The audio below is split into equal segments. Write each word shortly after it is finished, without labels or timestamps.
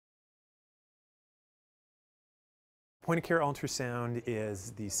Point-of-care ultrasound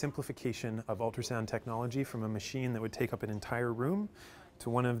is the simplification of ultrasound technology from a machine that would take up an entire room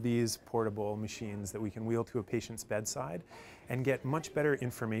to one of these portable machines that we can wheel to a patient's bedside and get much better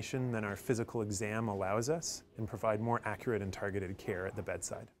information than our physical exam allows us and provide more accurate and targeted care at the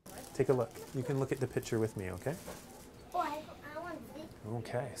bedside. Take a look. You can look at the picture with me, okay? Oh, I want this.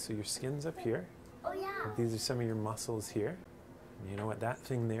 Okay, so your skin's up here. Oh, yeah. These are some of your muscles here. And you know what that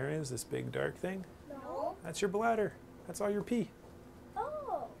thing there is, this big dark thing? No. That's your bladder. That's all your pee.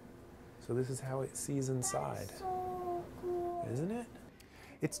 Oh. So this is how it sees inside. That's so cool. Isn't it?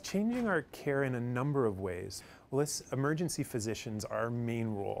 It's changing our care in a number of ways. Well, as emergency physicians, our main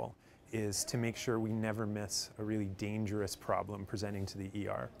role is to make sure we never miss a really dangerous problem presenting to the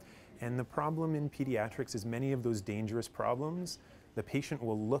ER. And the problem in pediatrics is many of those dangerous problems, the patient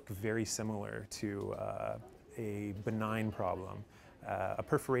will look very similar to a benign problem. A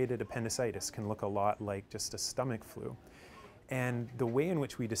perforated appendicitis can look a lot like just a stomach flu. And the way in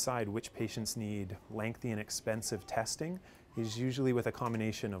which we decide which patients need lengthy and expensive testing is usually with a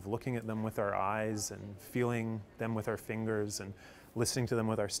combination of looking at them with our eyes and feeling them with our fingers and listening to them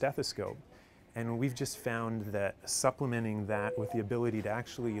with our stethoscope. And we've just found that supplementing that with the ability to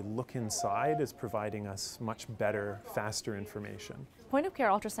actually look inside is providing us much better, faster information. Point-of-care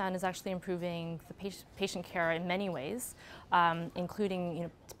ultrasound is actually improving the patient care in many ways,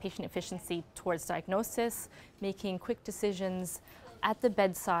 including patient efficiency towards diagnosis, making quick decisions at the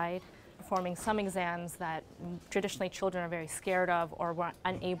bedside, performing some exams that traditionally children are very scared of or were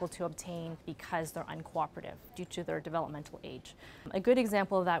unable to obtain because they're uncooperative due to their developmental age. A good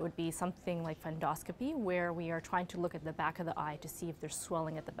example of that would be something like fundoscopy, where we are trying to look at the back of the eye to see if there's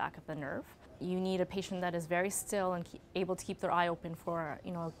swelling at the back of the nerve. You need a patient that is very still and able to keep their eye open for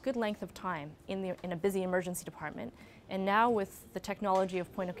a good length of time in a busy emergency department. And now with the technology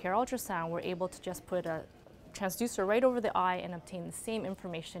of point-of-care ultrasound, we're able to just put a transducer right over the eye and obtain the same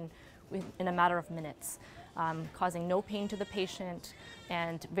information in a matter of minutes, causing no pain to the patient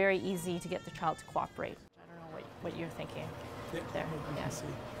and very easy to get the child to cooperate. I don't know what you're thinking there. Yeah.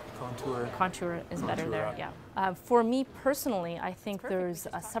 Contour. Contour is better there, yeah. For me personally, I think there's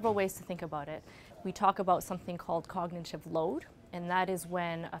several ways to think about it. We talk about something called cognitive load, and that is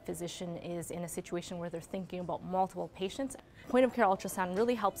when a physician is in a situation where they're thinking about multiple patients. Point-of-care ultrasound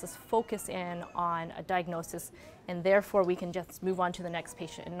really helps us focus in on a diagnosis, and therefore we can just move on to the next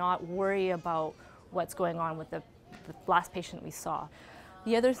patient and not worry about what's going on with the last patient we saw.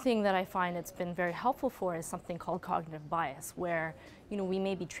 The other thing that I find it's been very helpful for is something called cognitive bias, where we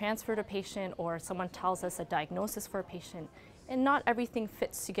may be transferred a patient or someone tells us a diagnosis for a patient, and not everything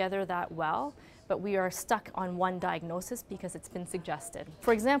fits together that well, but we are stuck on one diagnosis because it's been suggested.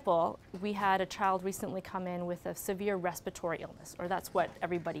 For example, we had a child recently come in with a severe respiratory illness, or that's what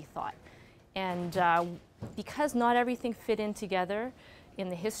everybody thought. And because not everything fit in together in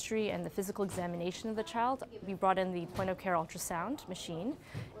the history and the physical examination of the child, we brought in the point-of-care ultrasound machine,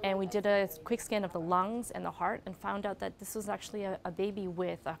 and we did a quick scan of the lungs and the heart and found out that this was actually a baby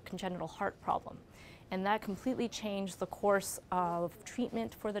with a congenital heart problem. And that completely changed the course of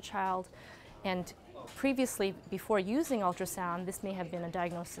treatment for the child. And previously, before using ultrasound, this may have been a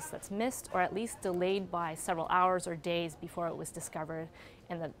diagnosis that's missed or at least delayed by several hours or days before it was discovered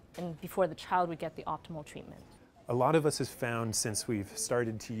and before the child would get the optimal treatment. A lot of us have found since we've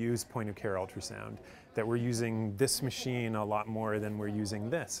started to use point-of-care ultrasound that we're using this machine a lot more than we're using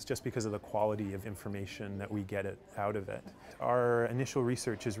this, just because of the quality of information that we get out of it. Our initial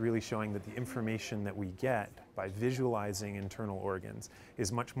research is really showing that the information that we get by visualizing internal organs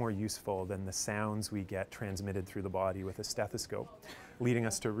is much more useful than the sounds we get transmitted through the body with a stethoscope, leading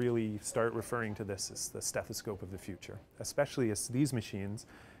us to really start referring to this as the stethoscope of the future, especially as these machines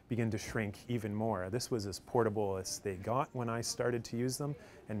begin to shrink even more. This was as portable as they got when I started to use them,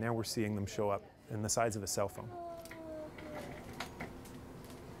 and now we're seeing them show up in the size of a cell phone.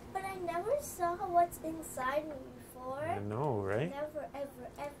 But I never saw what's inside me before. I know, right? Never,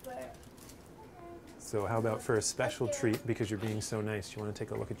 ever, ever. So how about for a special treat, because you're being so nice, do you want to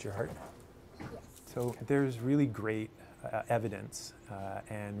take a look at your heart? Yes. So there's really great evidence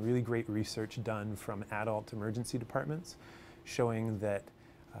and really great research done from adult emergency departments showing that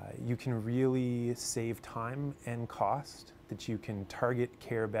you can really save time and cost, that you can target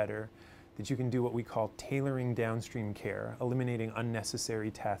care better, that you can do what we call tailoring downstream care, eliminating unnecessary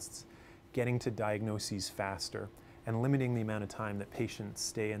tests, getting to diagnoses faster, and limiting the amount of time that patients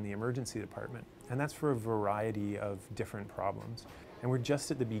stay in the emergency department. And that's for a variety of different problems. And we're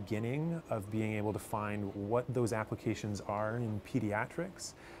just at the beginning of being able to find what those applications are in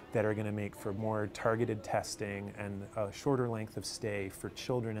pediatrics that are going to make for more targeted testing and a shorter length of stay for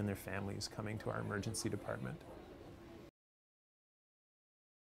children and their families coming to our emergency department.